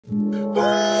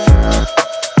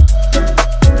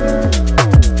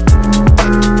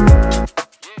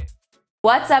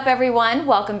What's up everyone?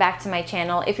 Welcome back to my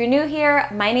channel. If you're new here,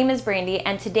 my name is Brandy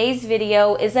and today's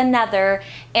video is another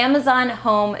Amazon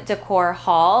home decor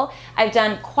haul. I've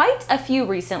done quite a few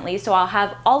recently, so I'll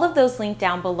have all of those linked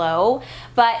down below.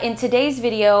 But in today's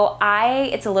video,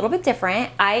 it's a little bit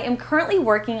different. I am currently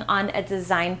working on a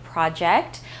design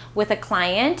project with a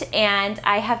client and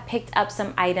I have picked up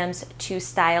some items to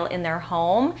style in their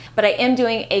home, but I am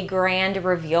doing a grand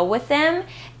reveal with them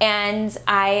and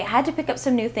I had to pick up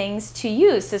some new things to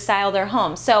use to style their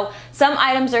home. So some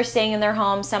items are staying in their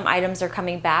home, some items are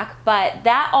coming back, but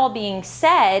that all being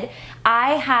said,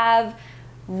 I have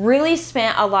really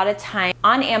spent a lot of time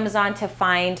on Amazon to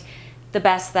find the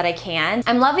best that I can.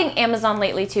 I'm loving Amazon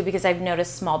lately too because I've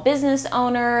noticed small business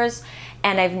owners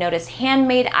and I've noticed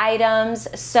handmade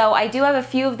items. So I do have a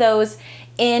few of those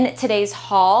in today's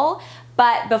haul.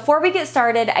 But before we get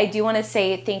started, I do want to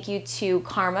say thank you to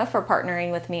Karma for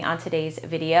partnering with me on today's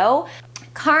video.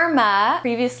 Karma,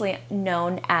 previously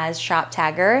known as Shop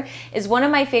Tagger, is one of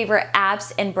my favorite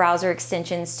apps and browser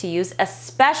extensions to use,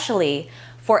 especially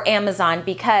for Amazon,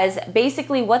 because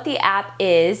basically what the app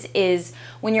is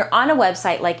when you're on a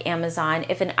website like Amazon,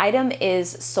 if an item is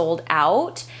sold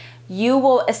out, you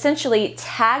will essentially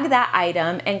tag that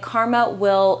item and Karma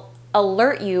will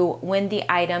alert you when the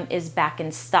item is back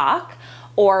in stock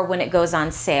or when it goes on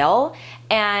sale.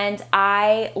 And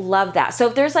I love that. So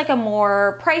if there's like a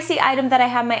more pricey item that I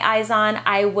have my eyes on,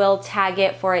 I will tag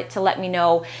it for it to let me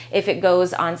know if it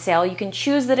goes on sale. You can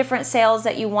choose the different sales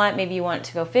that you want. Maybe you want it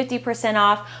to go 50%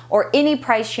 off or any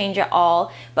price change at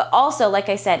all. But also, like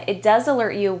I said, it does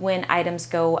alert you when items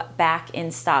go back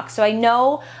in stock. So I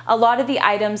know a lot of the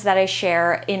items that I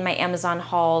share in my Amazon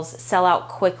hauls sell out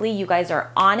quickly. You guys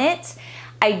are on it.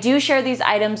 I do share these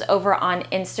items over on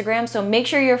Instagram, so make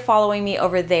sure you're following me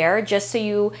over there just so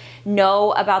you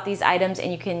know about these items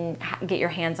and you can get your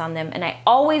hands on them. And I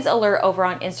always alert over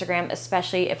on Instagram,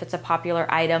 especially if it's a popular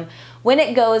item, when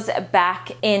it goes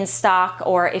back in stock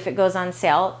or if it goes on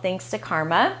sale, thanks to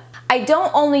Karma. I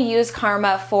don't only use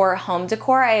Karma for home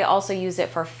decor, I also use it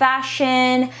for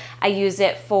fashion, I use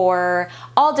it for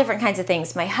all different kinds of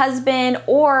things. My husband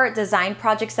or design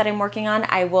projects that I'm working on,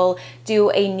 I will do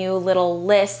a new little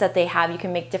list that they have. You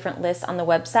can make different lists on the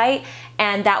website,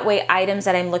 and that way items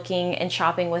that I'm looking and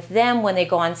shopping with them, when they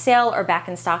go on sale or back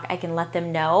in stock, I can let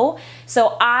them know.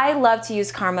 So I love to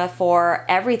use Karma for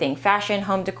everything, fashion,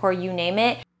 home decor, you name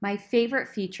it. My favorite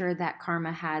feature that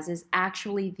Karma has is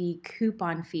actually the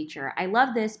coupon feature. I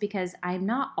love this because I'm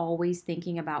not always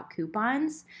thinking about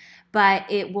coupons, but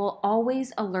it will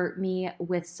always alert me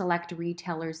with select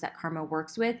retailers that Karma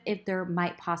works with if there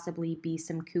might possibly be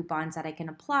some coupons that I can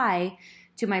apply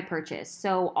to my purchase.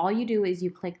 So all you do is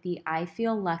you click the I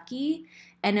feel lucky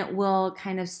and it will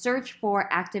kind of search for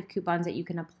active coupons that you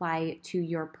can apply to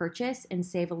your purchase and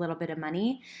save a little bit of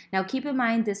money. Now keep in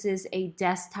mind this is a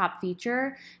desktop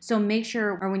feature, so make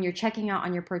sure or when you're checking out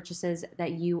on your purchases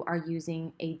that you are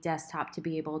using a desktop to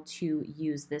be able to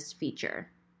use this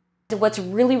feature. What's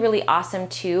really, really awesome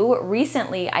too,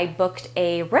 recently I booked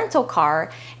a rental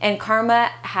car and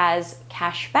Karma has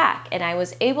cash back and I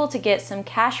was able to get some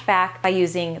cash back by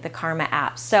using the Karma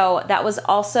app. So that was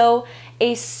also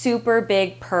a super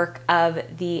big perk of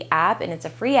the app and it's a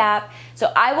free app.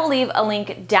 So I will leave a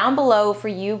link down below for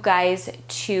you guys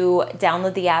to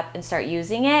download the app and start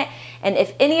using it. And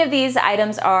if any of these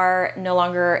items are no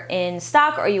longer in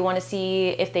stock or you want to see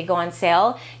if they go on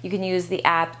sale, you can use the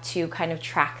app to kind of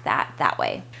track that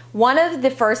way. One of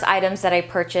the first items that I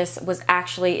purchased was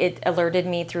actually, it alerted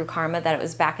me through Karma that it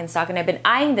was back in stock and I've been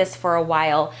eyeing this for a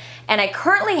while and I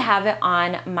currently have it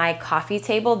on my coffee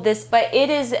table, but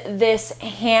it is this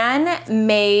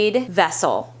handmade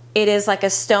vessel. It is like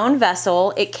a stone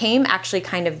vessel. It came actually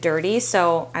kind of dirty,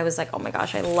 so I was like, oh my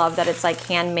gosh, I love that it's like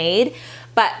handmade.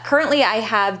 But currently I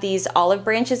have these olive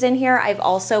branches in here. I've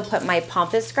also put my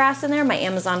pampas grass in there, my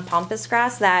Amazon pampas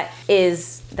grass. That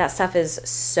stuff is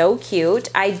so cute.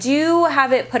 I do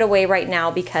have it put away right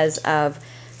now because of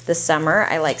the summer.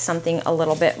 I like something a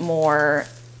little bit more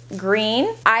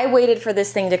green. I waited for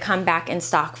this thing to come back in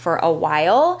stock for a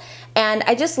while and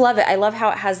I just love it. I love how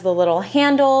it has the little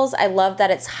handles. I love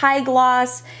that it's high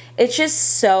gloss. It's just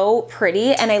so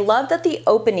pretty and I love that the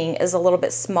opening is a little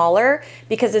bit smaller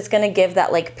because it's gonna give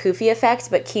that like poofy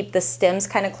effect but keep the stems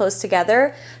kind of close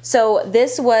together. So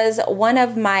this was one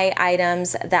of my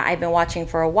items that I've been watching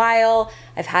for a while.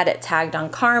 I've had it tagged on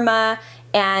Karma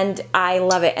and I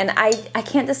love it. And I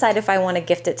can't decide if I want to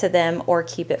gift it to them or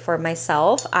keep it for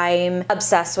myself. I'm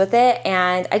obsessed with it,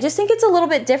 and I just think it's a little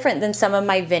bit different than some of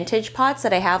my vintage pots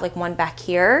that I have, like one back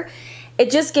here.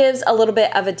 It just gives a little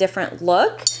bit of a different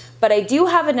look. But I do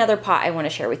have another pot I want to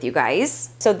share with you guys.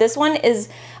 So this one is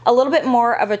a little bit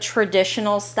more of a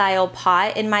traditional style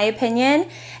pot in my opinion.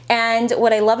 And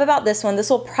what I love about this one,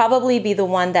 this will probably be the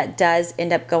one that does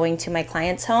end up going to my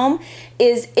client's home,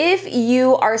 is if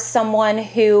you are someone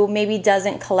who maybe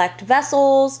doesn't collect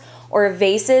vessels or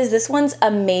vases, this one's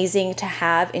amazing to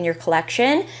have in your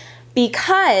collection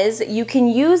because you can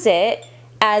use it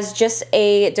as just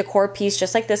a decor piece,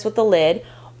 just like this with the lid.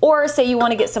 Or say you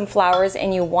want to get some flowers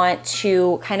and you want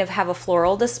to kind of have a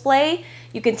floral display,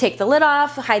 you can take the lid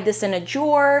off, hide this in a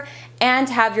drawer, and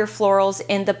have your florals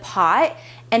in the pot.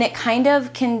 And it kind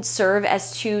of can serve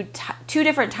as two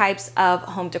different types of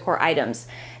home decor items.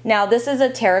 Now this is a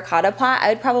terracotta pot.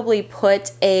 I'd probably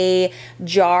put a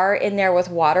jar in there with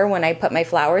water when I put my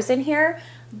flowers in here,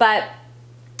 but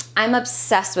I'm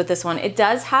obsessed with this one. It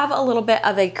does have a little bit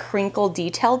of a crinkle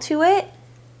detail to it,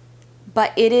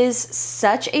 but it is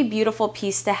such a beautiful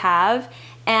piece to have.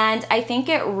 And I think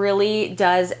it really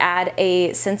does add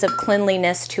a sense of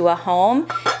cleanliness to a home.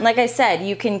 And like I said,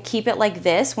 you can keep it like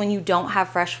this when you don't have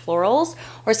fresh florals,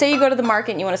 or say you go to the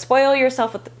market and you want to spoil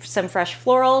yourself with some fresh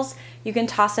florals, you can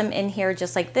toss them in here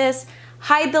just like this,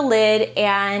 hide the lid,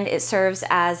 and it serves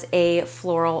as a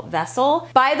floral vessel.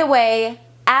 By the way,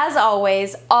 as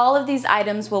always, all of these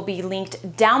items will be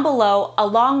linked down below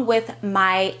along with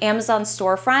my Amazon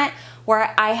storefront,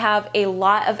 where I have a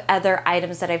lot of other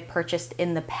items that I've purchased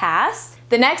in the past.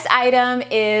 The next item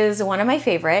is one of my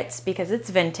favorites because it's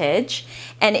vintage,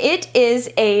 and it is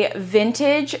a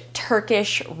vintage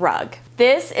Turkish rug.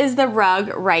 This is the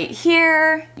rug right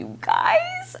here. You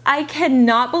guys, I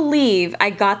cannot believe I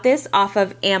got this off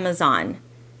of Amazon.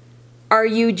 Are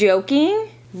you joking?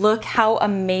 Look how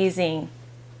amazing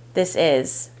this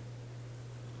is.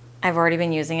 I've already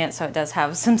been using it, so it does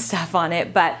have some stuff on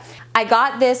it, but I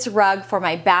got this rug for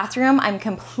my bathroom. I'm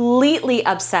completely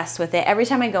obsessed with it. Every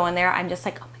time I go in there, I'm just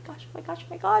like, oh my gosh, oh my gosh, oh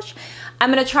my gosh. I'm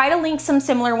gonna try to link some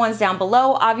similar ones down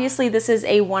below. Obviously, this is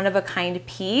a one-of-a-kind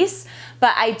piece,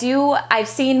 but I've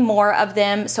seen more of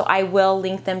them, so I will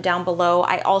link them down below.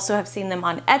 I also have seen them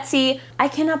on Etsy. I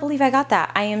cannot believe I got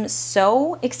that. I am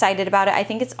so excited about it. I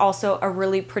think it's also a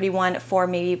really pretty one for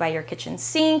maybe by your kitchen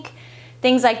sink,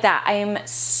 things like that. I am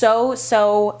so,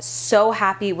 so, so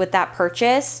happy with that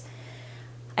purchase.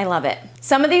 I love it.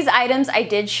 Some of these items I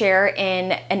did share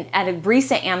in at a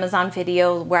recent Amazon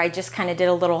video where I just kind of did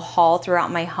a little haul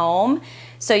throughout my home.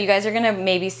 So you guys are gonna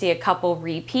maybe see a couple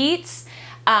repeats.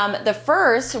 The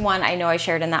first one I know I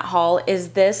shared in that haul is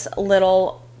this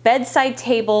little bedside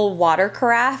table water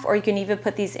carafe, or you can even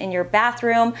put these in your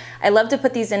bathroom. I love to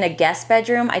put these in a guest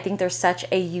bedroom. I think they're such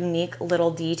a unique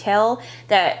little detail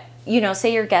that, you know,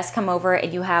 say your guests come over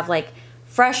and you have like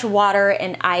fresh water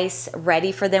and ice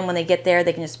ready for them when they get there.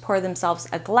 They can just pour themselves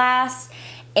a glass.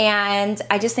 And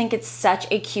I just think it's such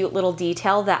a cute little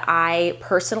detail that I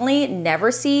personally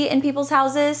never see in people's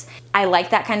houses. I like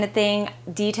that kind of thing.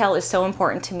 Detail is so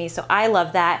important to me, so I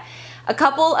love that. A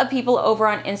couple of people over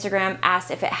on Instagram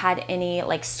asked if it had any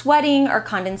like sweating or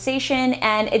condensation,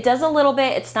 and it does a little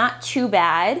bit. It's not too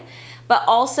bad, but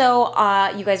also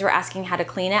you guys were asking how to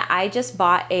clean it. I just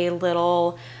bought a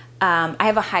little, I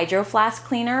have a hydro flask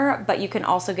cleaner, but you can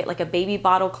also get like a baby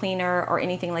bottle cleaner or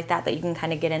anything like that that you can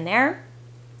kind of get in there.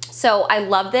 So I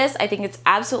love this. I think it's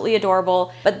absolutely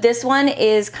adorable. But this one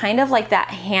is kind of like that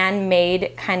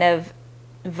handmade kind of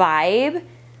vibe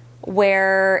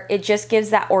where it just gives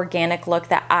that organic look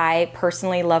that I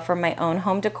personally love for my own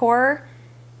home decor.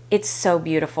 It's so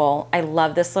beautiful. I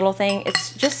love this little thing.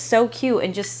 It's just so cute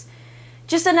and just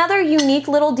another unique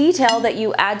little detail that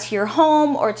you add to your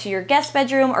home or to your guest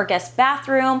bedroom or guest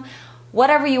bathroom,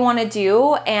 whatever you want to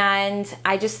do. And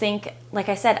I just think, like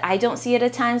I said, I don't see it a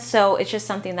ton, so it's just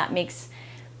something that makes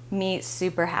me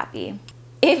super happy.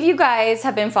 If you guys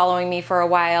have been following me for a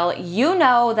while, you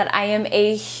know that I am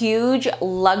a huge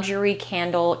luxury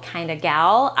candle kind of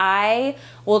gal. I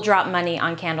will drop money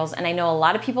on candles, and I know a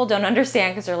lot of people don't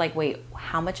understand because they're like, wait,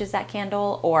 how much is that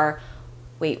candle? Or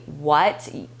wait, what?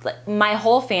 My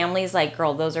whole family's like,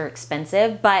 girl, those are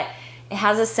expensive, but it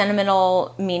has a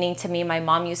sentimental meaning to me. My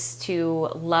mom used to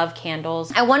love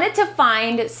candles. I wanted to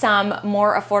find some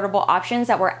more affordable options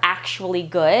that were actually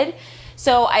good.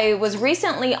 So I was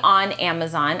recently on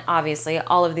Amazon. Obviously,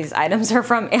 all of these items are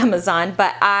from Amazon,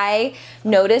 but I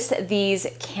noticed these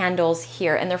candles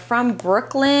here, and they're from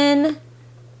Brooklyn.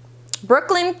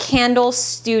 Brooklyn Candle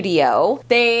Studio.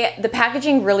 The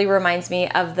packaging really reminds me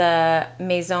of the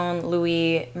Maison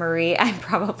Louis Marie. I'm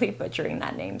probably butchering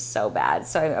that name so bad,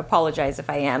 so I apologize if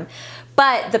I am.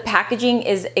 But the packaging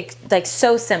is like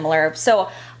so similar.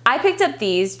 So I picked up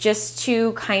these just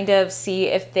to kind of see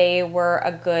if they were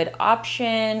a good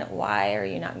option. Why are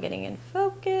you not getting in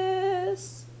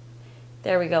focus?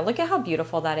 There we go. Look at how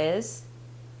beautiful that is.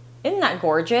 Isn't that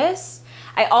gorgeous?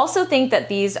 I also think that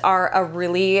these are a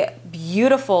really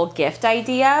beautiful gift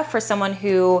idea for someone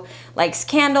who likes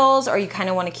candles, or you kind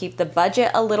of want to keep the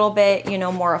budget a little bit, you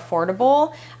know, more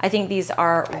affordable. I think these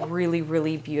are really,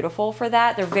 really beautiful for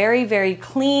that. They're very, very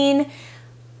clean,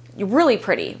 really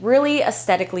pretty, really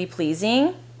aesthetically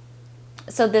pleasing.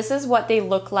 So this is what they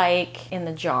look like in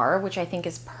the jar, which I think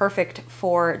is perfect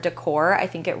for decor. I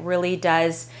think it really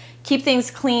does keep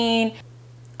things clean.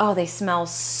 Oh, they smell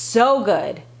so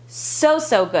good.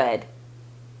 So good.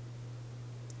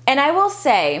 And I will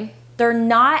say, they're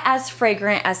not as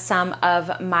fragrant as some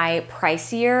of my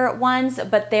pricier ones,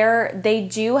 but they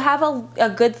do have a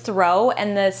good throw,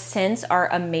 and the scents are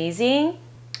amazing.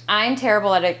 I'm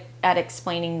terrible at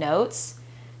explaining notes.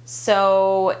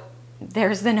 So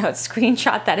there's the note.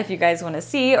 Screenshot that if you guys want to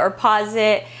see, or pause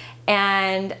it.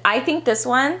 And I think this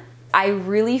one, I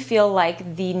really feel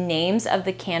like the names of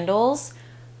the candles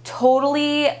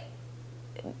totally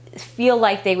feel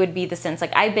like they would be the scents.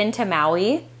 Like, I've been to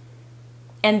Maui,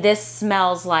 and this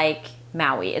smells like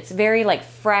Maui. It's very like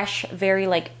fresh, very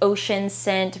like ocean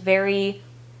scent, very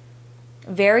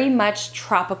much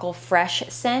tropical fresh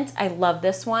scent. I love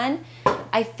this one.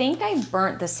 I think I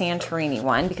burnt the Santorini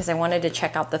one because I wanted to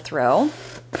check out the throw.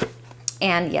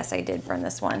 And yes, I did burn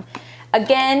this one.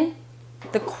 Again,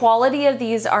 the quality of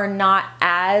these are not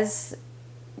as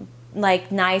like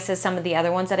nice as some of the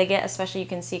other ones that I get, especially you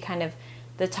can see kind of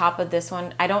the top of this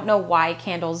one. I don't know why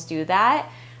candles do that,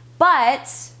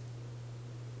 but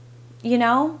you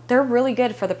know, they're really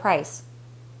good for the price.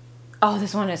 Oh,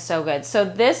 this one is so good. So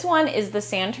this one is the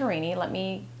Santorini. Let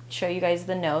me show you guys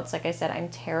the notes. Like I said, I'm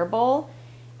terrible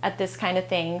at this kind of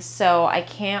thing, so I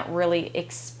can't really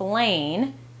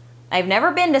explain. I've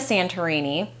never been to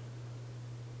Santorini,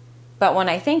 but when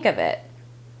I think of it,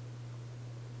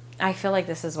 I feel like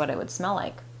this is what it would smell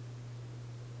like.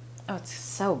 Oh, it's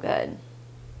so good.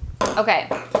 Okay,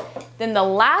 then the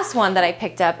last one that I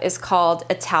picked up is called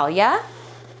Italia.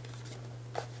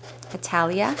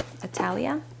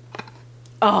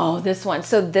 Oh, this one.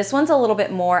 So this one's a little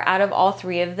bit more, out of all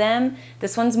three of them,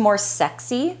 this one's more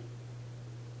sexy.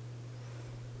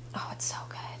 Oh, it's so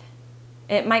good.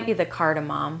 It might be the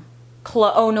cardamom.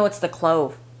 Oh no, it's the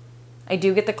clove. I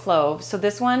do get the clove. So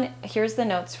this one, here's the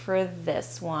notes for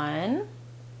this one.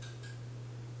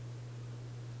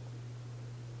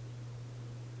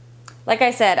 Like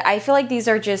I said, I feel like these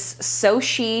are just so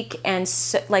chic, and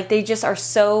so, like, they just are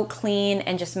so clean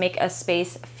and just make a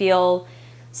space feel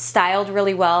styled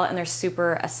really well, and they're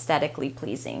super aesthetically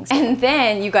pleasing. And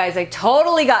then, you guys, I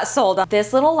totally got sold on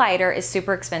this little lighter. Is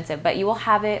super expensive, but you will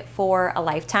have it for a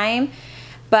lifetime.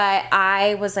 But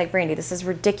I was like, Brandy, this is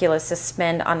ridiculous to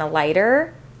spend on a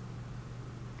lighter.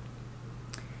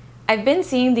 I've been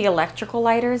seeing the electrical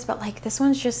lighters, but like this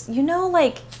one's just, you know,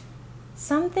 like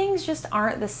some things just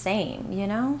aren't the same, you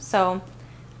know? So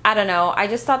I don't know. I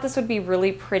just thought this would be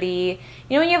really pretty.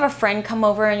 You know, when you have a friend come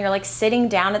over and you're like sitting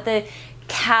down at the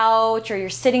couch, or you're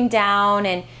sitting down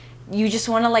and you just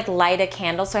want to like light a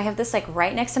candle. So I have this like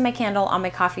right next to my candle on my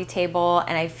coffee table,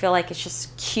 and I feel like it's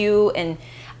just cute. And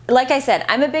like I said,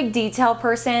 I'm a big detail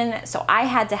person, so I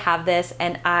had to have this,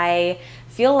 and I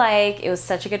feel like it was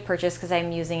such a good purchase because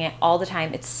I'm using it all the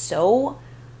time. It's so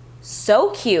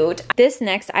cute. This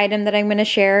next item that I'm going to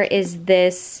share is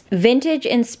this vintage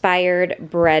inspired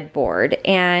breadboard,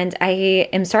 and I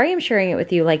am sorry I'm sharing it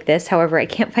with you like this. However, I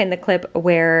can't find the clip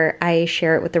where I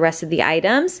share it with the rest of the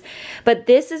items, but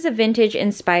this is a vintage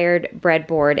inspired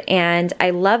breadboard, and I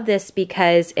love this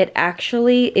because it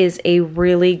actually is a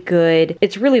really good,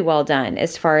 it's really well done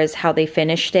as far as how they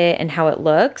finished it and how it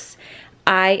looks.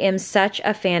 I am such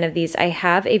a fan of these. I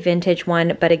have a vintage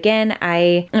one, but again,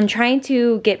 I am trying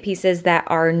to get pieces that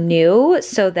are new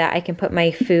so that I can put my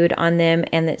food on them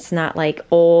and it's not like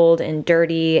old and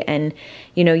dirty and,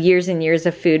 you know, years and years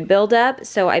of food buildup.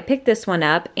 So I picked this one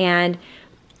up, and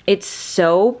it's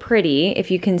so pretty. If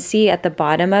you can see at the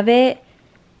bottom of it,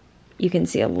 you can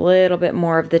see a little bit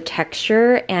more of the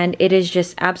texture, and it is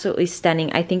just absolutely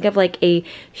stunning. I think of like a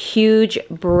huge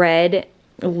bread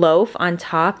loaf on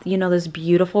top, you know, those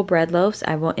beautiful bread loaves.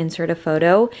 I will insert a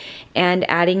photo, and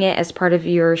adding it as part of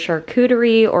your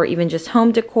charcuterie or even just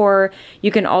home decor. You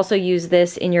can also use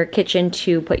this in your kitchen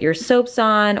to put your soaps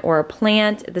on, or a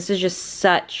plant. This is just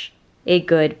such a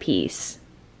good piece.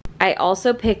 I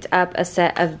also picked up a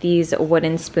set of these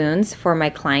wooden spoons for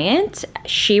my client.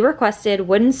 She requested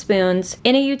wooden spoons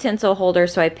in a utensil holder,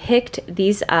 so I picked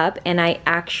these up, and I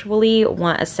actually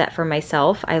want a set for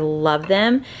myself. I love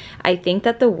them. I think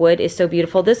that the wood is so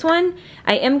beautiful. This one,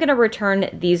 I am gonna return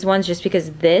these ones just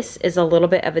because this is a little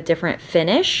bit of a different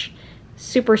finish.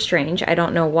 Super strange, I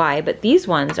don't know why, but these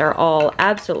ones are all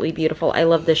absolutely beautiful. I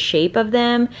love the shape of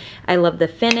them. I love the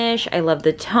finish. I love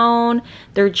the tone.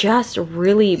 They're just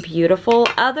really beautiful,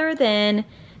 other than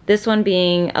this one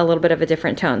being a little bit of a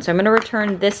different tone. So I'm gonna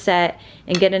return this set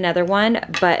and get another one,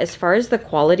 but as far as the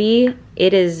quality,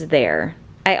 it is there.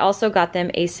 I also got them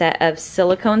a set of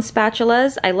silicone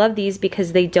spatulas. I love these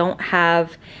because they don't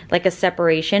have like a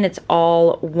separation. It's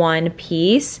all one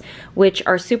piece, which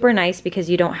are super nice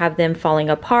because you don't have them falling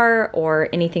apart or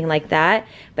anything like that.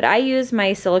 But I use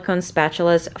my silicone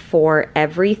spatulas for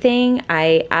everything.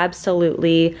 I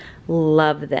absolutely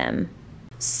love them.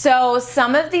 So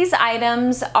some of these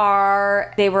items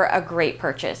they were a great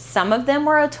purchase. Some of them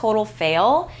were a total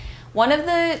fail. One of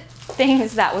the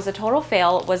things that was a total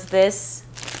fail was this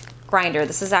grinder.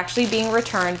 This is actually being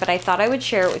returned, but I thought I would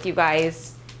share it with you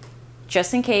guys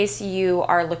just in case you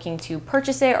are looking to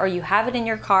purchase it or you have it in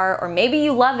your car, or maybe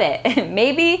you love it.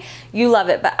 Maybe you love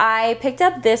it, but I picked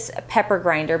up this pepper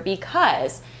grinder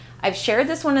because I've shared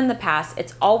this one in the past.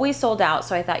 It's always sold out,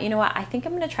 so I thought, you know what, I think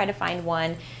I'm gonna try to find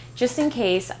one just in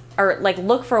case, or like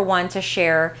look for one to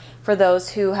share for those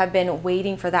who have been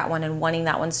waiting for that one and wanting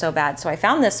that one so bad. So I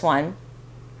found this one,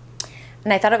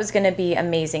 and I thought it was gonna be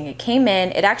amazing. It came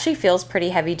in, it actually feels pretty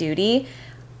heavy duty,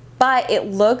 but it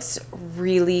looks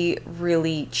really,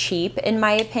 really cheap in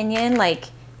my opinion. Like,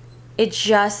 it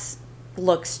just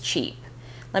looks cheap.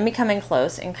 Let me come in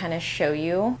close and kind of show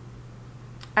you.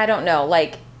 I don't know,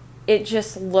 like, it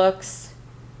just looks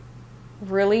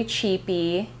really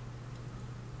cheapy.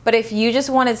 But if you just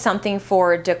wanted something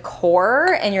for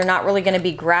decor and you're not really gonna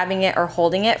be grabbing it or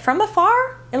holding it from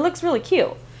afar, it looks really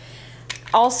cute.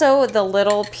 Also, the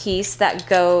little piece that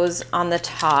goes on the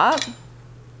top,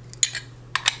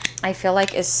 I feel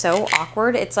like is so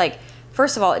awkward. It's like,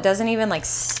 first of all, it doesn't even like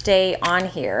stay on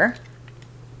here.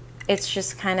 It's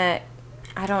just kind of,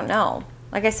 I don't know.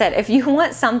 Like I said, if you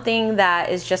want something that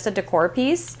is just a decor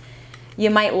piece, you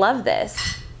might love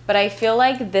this. But I feel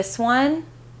like this one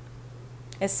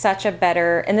is such a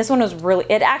better, and this one was really,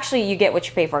 it actually, you get what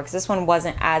you pay for, because this one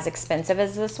wasn't as expensive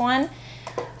as this one.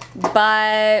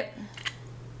 But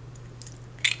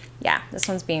yeah, this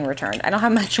one's being returned. I don't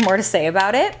have much more to say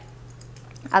about it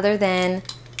other than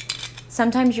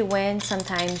sometimes you win,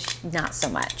 sometimes not so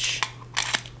much.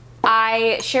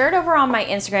 I shared over on my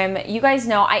Instagram. You guys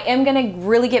know I am gonna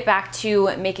really get back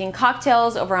to making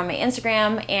cocktails over on my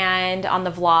Instagram and on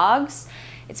the vlogs.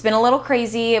 It's been a little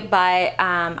crazy, but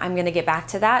I'm gonna get back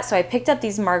to that. So I picked up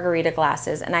these margarita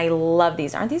glasses, and I love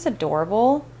these. Aren't these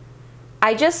adorable?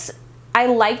 I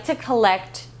like to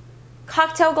collect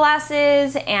cocktail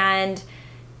glasses and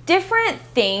different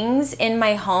things in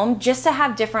my home just to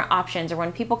have different options, or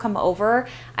when people come over,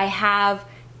 I have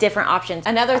different options.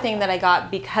 Another thing that I got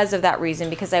because of that reason,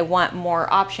 because I want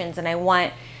more options and I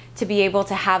want to be able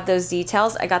to have those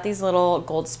details, I got these little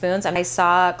gold spoons, and I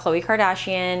saw Khloe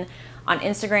Kardashian on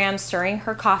Instagram stirring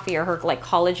her coffee, or her like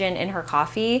collagen in her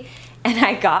coffee, and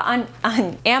I got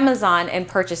on Amazon and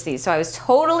purchased these. So I was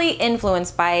totally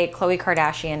influenced by Khloe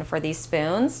Kardashian for these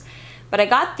spoons. But I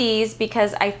got these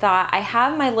because I thought, I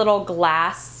have my little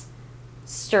glass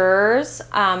stirrers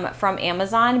from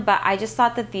Amazon, but I just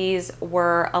thought that these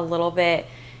were a little bit,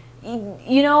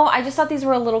 you know, I just thought these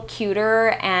were a little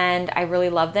cuter, and I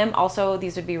really love them. Also,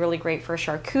 these would be really great for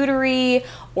charcuterie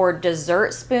or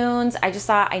dessert spoons. I just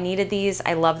thought I needed these.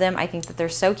 I love them. I think that they're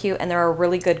so cute, and they're a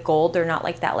really good gold. They're not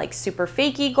like that like super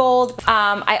fakey gold.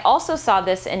 I also saw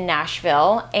this in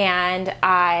Nashville, and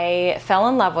I fell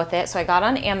in love with it, so I got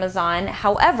on Amazon.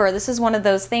 However, this is one of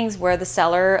those things where the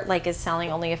seller like is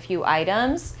selling only a few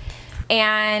items,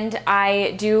 and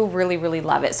I do really, really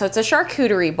love it. So it's a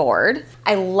charcuterie board.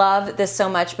 I love this so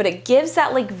much, but it gives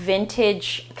that like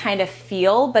vintage kind of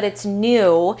feel, but it's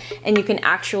new and you can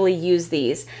actually use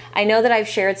these. I know that I've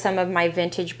shared some of my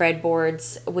vintage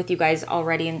breadboards with you guys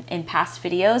already in past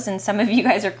videos, and some of you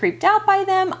guys are creeped out by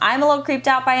them. I'm a little creeped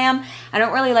out by them. I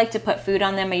don't really like to put food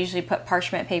on them. I usually put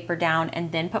parchment paper down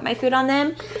and then put my food on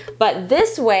them. But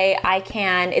this way I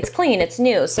can, it's clean, it's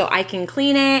new, so I can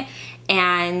clean it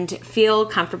and feel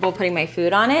comfortable putting my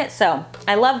food on it. So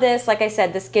I love this. Like I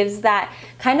said, this gives that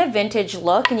kind of vintage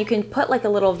look, and you can put like a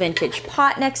little vintage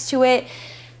pot next to it.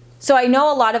 So I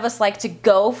know a lot of us like to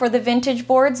go for the vintage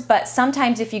boards, but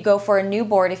sometimes if you go for a new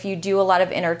board, if you do a lot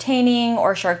of entertaining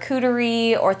or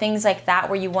charcuterie or things like that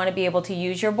where you want to be able to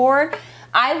use your board,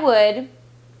 I would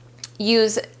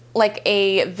use like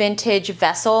a vintage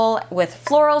vessel with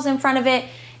florals in front of it.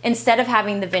 Instead of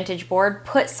having the vintage board,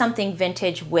 put something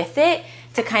vintage with it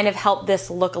to kind of help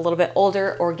this look a little bit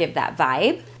older or give that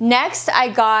vibe. Next, I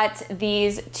got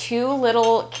these two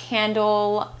little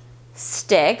candle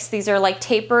sticks. These are like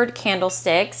tapered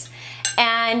candlesticks,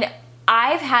 and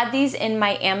I've had these in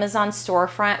my Amazon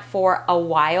storefront for a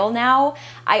while now.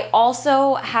 I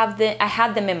also have I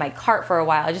had them in my cart for a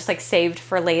while. I just like saved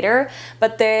for later,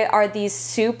 but they are these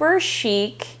super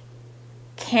chic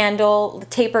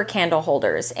taper candle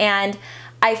holders, and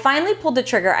I finally pulled the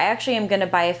trigger. I actually am gonna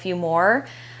buy a few more.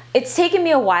 It's taken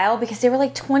me a while because they were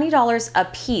like $20 a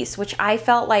piece, which I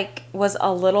felt like was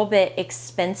a little bit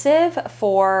expensive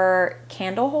for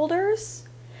candle holders,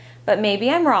 but maybe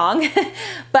I'm wrong.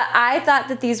 But I thought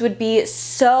that these would be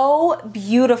so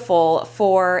beautiful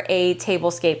for a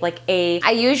tablescape.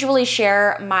 I usually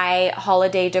share my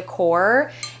holiday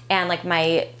decor and like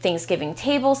my Thanksgiving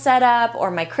table setup or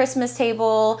my Christmas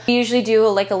table. We usually do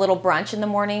like a little brunch in the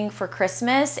morning for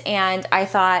Christmas, and I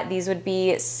thought these would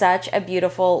be such a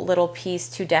beautiful little piece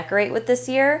to decorate with this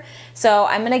year. So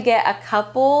I'm gonna get a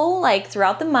couple like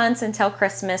throughout the months until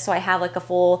Christmas, so I have like a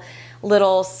full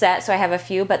little set, so I have a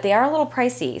few, but they are a little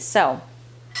pricey. So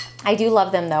I do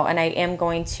love them though, and I am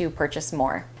going to purchase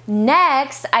more.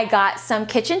 Next, I got some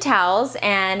kitchen towels,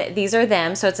 and these are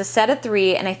them. So it's a set of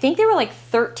 3, and I think they were like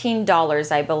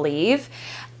 $13, I believe.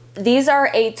 These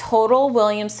are a total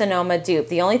Williams-Sonoma dupe.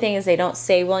 The only thing is they don't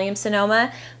say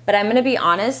Williams-Sonoma, but I'm gonna be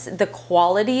honest, the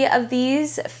quality of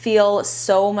these feel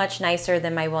so much nicer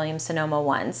than my Williams-Sonoma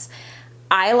ones.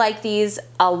 I like these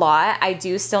a lot. I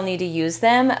do still need to use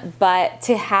them, but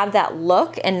to have that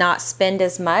look and not spend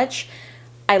as much,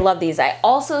 I love these. I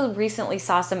also recently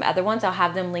saw some other ones. I'll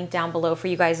have them linked down below for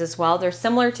you guys as well. They're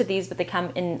similar to these, but they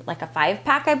come in like a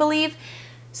 5-pack, I believe.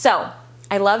 So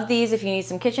I love these. If you need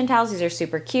some kitchen towels, these are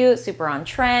super cute, super on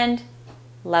trend.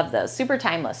 Love those, super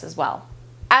timeless as well.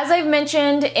 As I've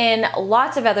mentioned in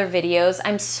lots of other videos,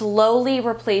 I'm slowly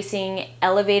replacing,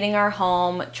 elevating our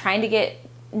home, trying to get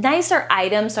nicer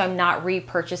items so I'm not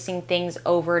repurchasing things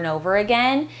over and over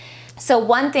again. So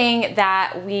one thing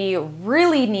that we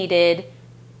really needed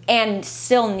and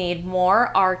still need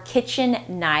more are kitchen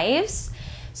knives.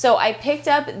 So I picked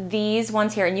up these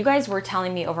ones here, and you guys were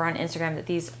telling me over on Instagram that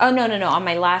these, oh no, on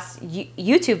my last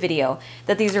YouTube video,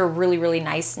 that these are really, really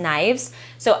nice knives.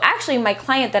 So actually my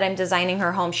client that I'm designing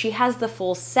her home, she has the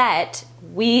full set.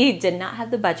 We did not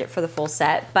have the budget for the full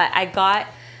set, but I got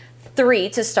 3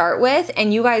 to start with,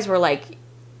 and you guys were like,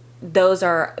 those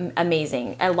are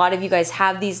amazing. A lot of you guys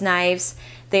have these knives.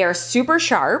 They are super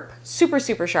sharp, super,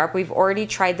 super sharp. We've already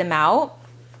tried them out,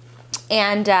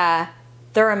 and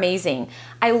they're amazing.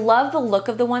 I love the look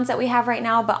of the ones that we have right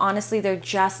now, but honestly, they're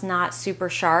just not super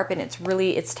sharp, and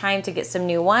it's time to get some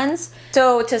new ones.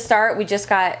 So to start, we just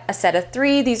got a set of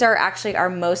 3. These are actually our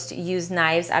most used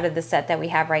knives out of the set that we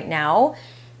have right now.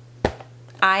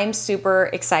 I'm super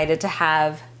excited to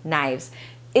have knives.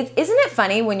 Isn't it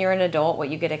funny when you're an adult what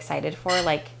you get excited for,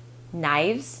 like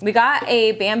knives? We got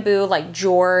a bamboo like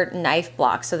drawer knife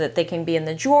block so that they can be in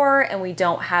the drawer and we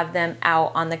don't have them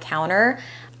out on the counter.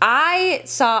 I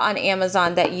saw on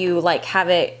Amazon that you like have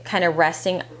it kind of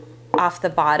resting off the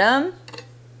bottom,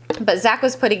 but Zach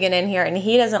was putting it in here and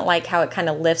he doesn't like how it kind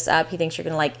of lifts up. He thinks you're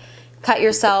gonna like cut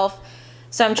yourself.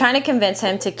 So I'm trying to convince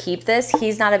him to keep this.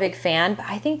 He's not a big fan, but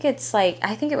I think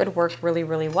it would work really,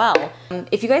 really well.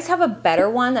 If you guys have a better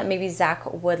one that maybe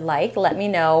Zach would like, let me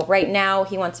know. Right now,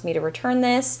 he wants me to return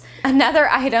this. Another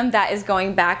item that is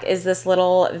going back is this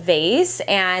little vase,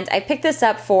 and I picked this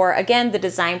up for, again, the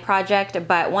design project,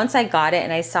 but once I got it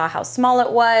and I saw how small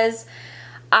it was,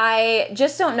 I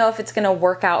just don't know if it's gonna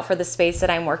work out for the space that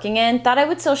I'm working in. Thought I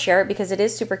would still share it because it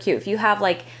is super cute. If you have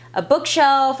like a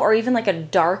bookshelf or even like a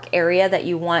dark area that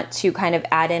you want to kind of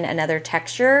add in another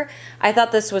texture, I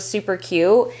thought this was super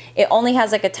cute. It only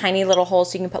has like a tiny little hole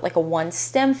so you can put like a 1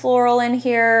 stem floral in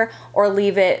here or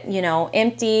leave it, you know,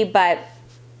 empty, but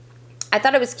I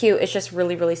thought it was cute. It's just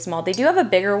really, really small. They do have a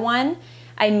bigger one.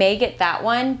 I may get that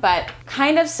one, but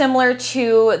kind of similar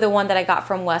to the one that I got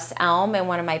from West Elm in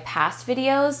one of my past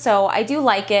videos. So I do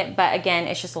like it, but again,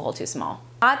 it's just a little too small.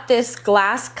 Got this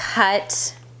glass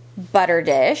cut butter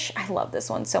dish. I love this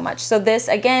one so much. So this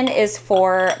again is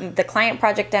for the client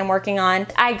project I'm working on.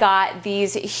 I got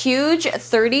these huge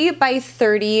 30 by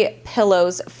 30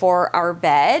 pillows for our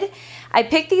bed. I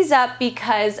picked these up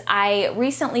because I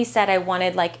recently said I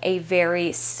wanted like a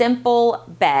very simple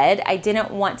bed. I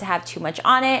didn't want to have too much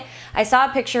on it. I saw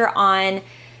a picture on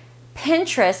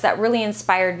Pinterest that really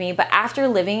inspired me, but after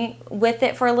living with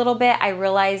it for a little bit, I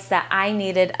realized that I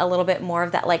needed a little bit more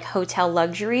of that like hotel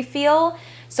luxury feel.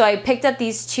 So I picked up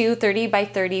these two 30 by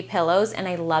 30 pillows and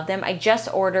I love them. I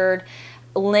just ordered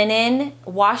linen,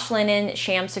 wash linen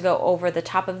shams to go over the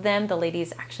top of them. The lady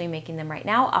is actually making them right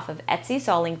now off of Etsy,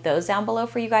 so I'll link those down below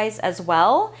for you guys as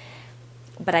well.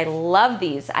 But I love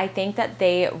these. I think that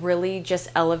they really just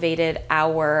elevated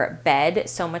our bed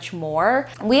so much more.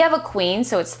 We have a queen,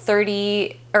 so it's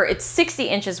 60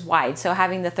 inches wide. So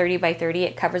having the 30 by 30,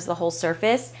 it covers the whole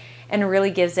surface and really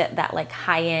gives it that like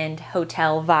high-end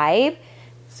hotel vibe.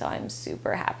 So I'm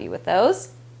super happy with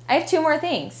those. I have two more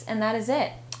things and that is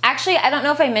it. Actually, I don't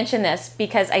know if I mentioned this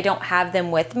because I don't have them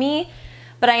with me,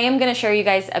 but I am gonna show you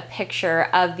guys a picture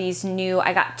of these new,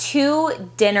 I got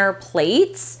two dinner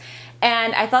plates.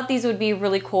 And I thought these would be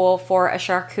really cool for a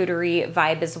charcuterie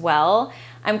vibe as well.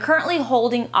 I'm currently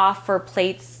holding off for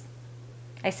plates.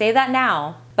 I say that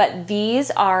now, but these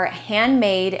are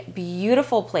handmade,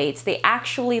 beautiful plates. They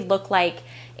actually look like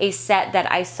a set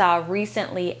that I saw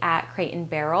recently at Crate &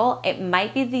 Barrel. It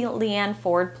might be the Leanne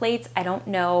Ford plates. I don't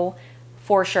know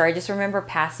for sure. I just remember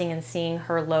passing and seeing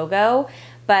her logo,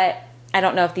 but I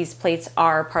don't know if these plates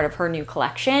are part of her new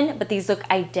collection, but these look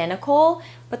identical,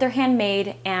 but they're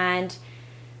handmade and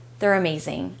they're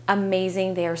amazing.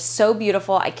 Amazing. They are so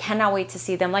beautiful. I cannot wait to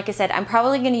see them. Like I said, I'm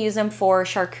probably going to use them for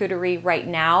charcuterie right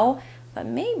now, but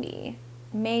maybe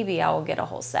I will get a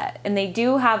whole set. And they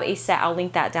do have a set. I'll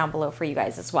link that down below for you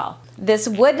guys as well. This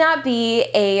would not be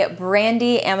a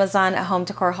Brandy Amazon home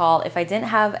decor haul if I didn't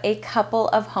have a couple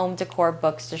of home decor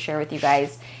books to share with you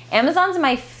guys. Amazon's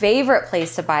my favorite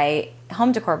place to buy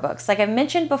home decor books. Like I've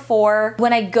mentioned before,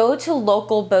 when I go to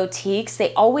local boutiques,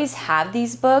 they always have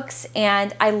these books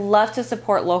and I love to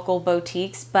support local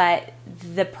boutiques, but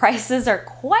the prices are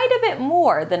quite a bit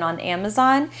more than on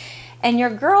Amazon. And your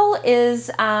girl is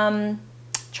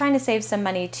trying to save some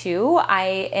money too.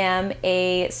 I am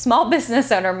a small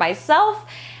business owner myself,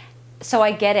 so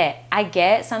I get it. I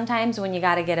get sometimes when you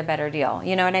gotta get a better deal,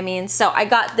 you know what I mean? So I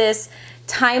got this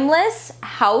Timeless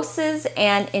Houses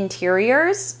and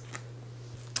Interiors.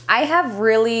 I have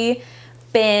really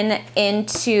been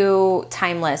into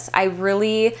Timeless. I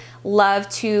really love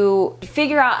to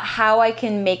figure out how I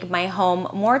can make my home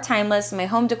more timeless, my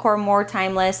home decor more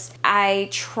timeless. I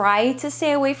try to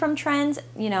stay away from trends.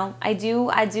 You know, I do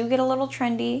get a little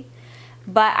trendy,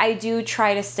 but I do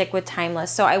try to stick with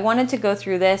timeless. So I wanted to go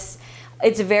through this.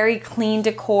 It's very clean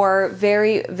decor,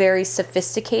 very, very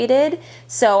sophisticated.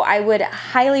 So I would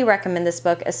highly recommend this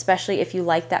book, especially if you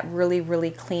like that really,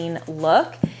 really clean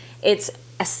look. It's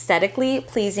aesthetically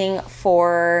pleasing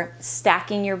for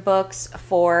stacking your books,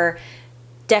 for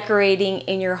decorating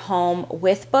in your home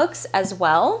with books as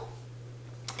well.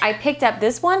 I picked up,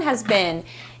 this one has been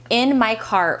in my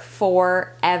cart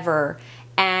forever.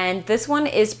 And this one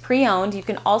is pre-owned. You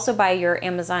can also buy your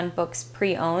Amazon books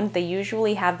pre-owned. They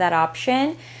usually have that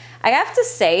option. I have to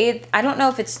say, I don't know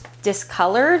if it's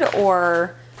discolored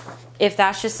or if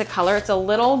that's just the color. It's a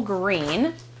little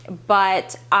green,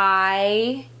 but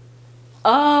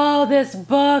oh, this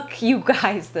book, you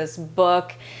guys, this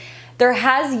book. There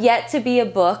has yet to be a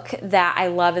book that I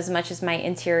love as much as my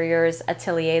Interiors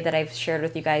Atelier that I've shared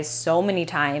with you guys so many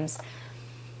times.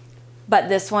 But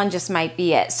this one just might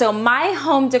be it. So my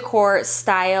home decor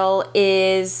style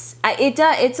is,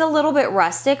 it's a little bit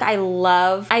rustic. I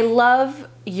love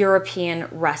European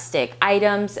rustic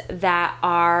items that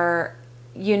are,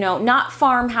 you know, not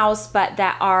farmhouse, but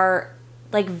that are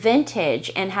like vintage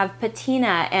and have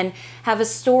patina and have a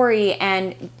story,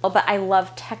 and but I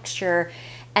love texture.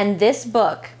 And this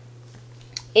book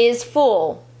is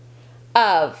full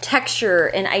of texture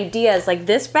and ideas. Like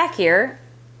this back here,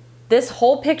 this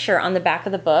whole picture on the back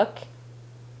of the book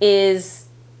is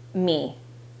me.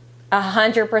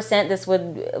 100% this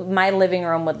would, my living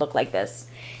room would look like this.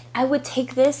 I would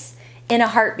take this in a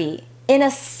heartbeat, in a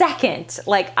second.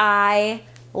 Like I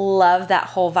love that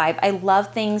whole vibe. I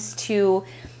love things to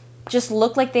just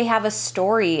look like they have a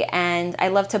story, and I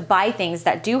love to buy things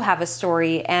that do have a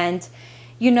story and,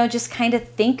 you know, just kind of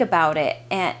think about it.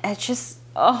 And it's just,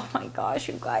 oh my gosh,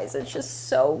 you guys, it's just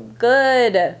so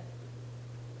good.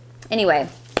 Anyway,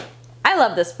 I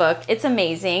love this book. It's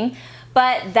amazing.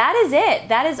 But that is it.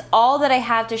 That is all that I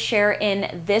have to share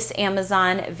in this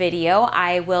Amazon video.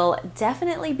 I will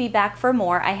definitely be back for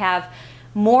more. I have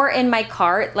more in my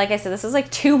cart. Like I said, this is like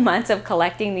 2 months of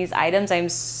collecting these items. I'm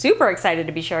super excited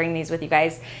to be sharing these with you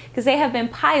guys because they have been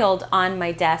piled on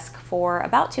my desk for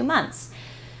about 2 months.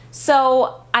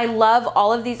 So I love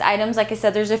all of these items. Like I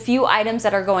said, there's a few items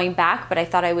that are going back, but I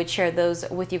thought I would share those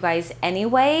with you guys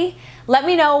anyway. Let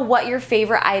me know what your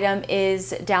favorite item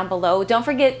is down below. Don't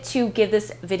forget to give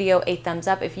this video a thumbs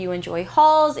up if you enjoy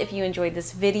hauls, if you enjoyed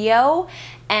this video,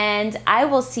 and I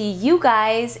will see you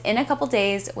guys in a couple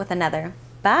days with another.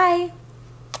 Bye.